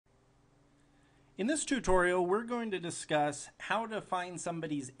In this tutorial, we're going to discuss how to find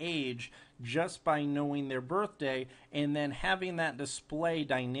somebody's age just by knowing their birthday and then having that display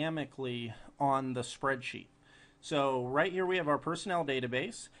dynamically on the spreadsheet. So right here we have our personnel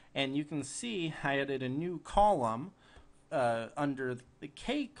database, and you can see I added a new column under the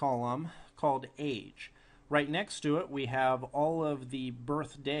K column called age. Right next to it, we have all of the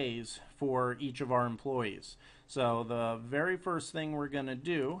birthdays for each of our employees. So the very first thing we're going to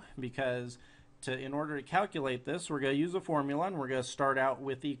do, because in order to calculate this, we're going to use a formula, and we're going to start out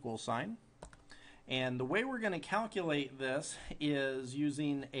with equal sign. And the way we're going to calculate this is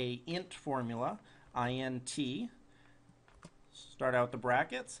using a int formula, int, start out the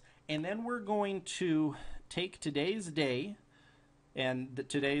brackets, and then we're going to take today's day, and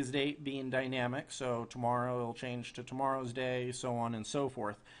today's date being dynamic, so tomorrow it'll change to tomorrow's day, so on and so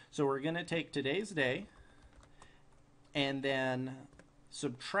forth. So we're going to take today's day and then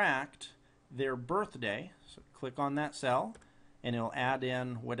subtract their birthday. So click on that cell and it'll add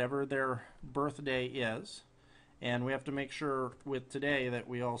in whatever their birthday is. And we have to make sure with today that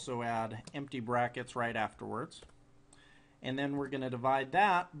we also add empty brackets right afterwards. And then we're going to divide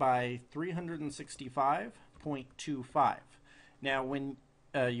that by 365.25. Now, when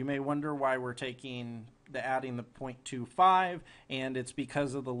you may wonder why we're adding the 0.25, and it's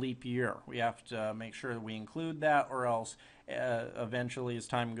because of the leap year. We have to make sure that we include that, or else eventually, as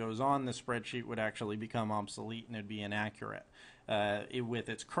time goes on, the spreadsheet would actually become obsolete and it'd be inaccurate. With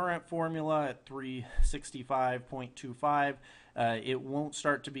its current formula at 365.25, it won't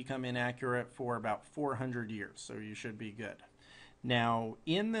start to become inaccurate for about 400 years, so you should be good. Now,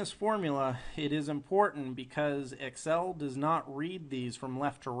 in this formula, it is important because Excel does not read these from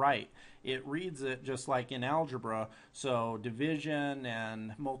left to right. It reads it just like in algebra, so division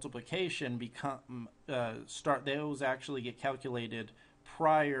and multiplication those actually get calculated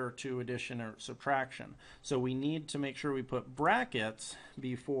prior to addition or subtraction. So we need to make sure we put brackets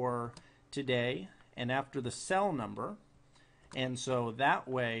before today and after the cell number. And so that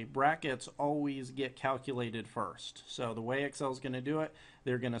way, brackets always get calculated first. So the way Excel is going to do it,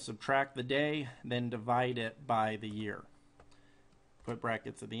 they're going to subtract the day, then divide it by the year. Put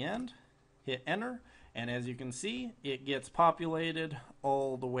brackets at the end, hit enter, and as you can see, it gets populated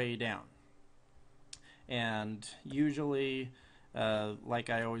all the way down. And usually, like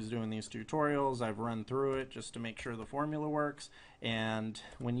I always do in these tutorials, I've run through it just to make sure the formula works, and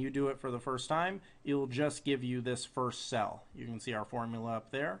when you do it for the first time, it'll just give you this first cell. You can see our formula up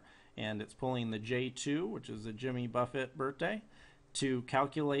there, and it's pulling the J2, which is the Jimmy Buffett birthday. To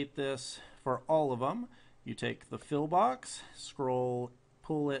calculate this for all of them, you take the fill box, scroll,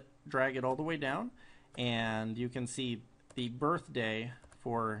 pull it, drag it all the way down, and you can see the birthday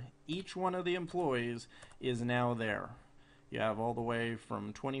for each one of the employees is now there. You have all the way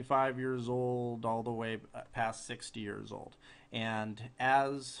from 25 years old all the way past 60 years old. And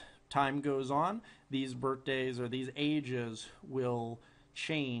as time goes on, these birthdays or these ages will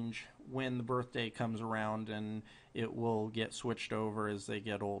change when the birthday comes around, and it will get switched over as they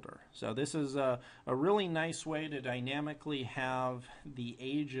get older. So this is a really nice way to dynamically have the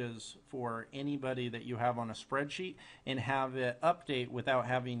ages for anybody that you have on a spreadsheet and have it update without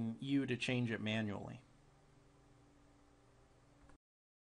having you to change it manually.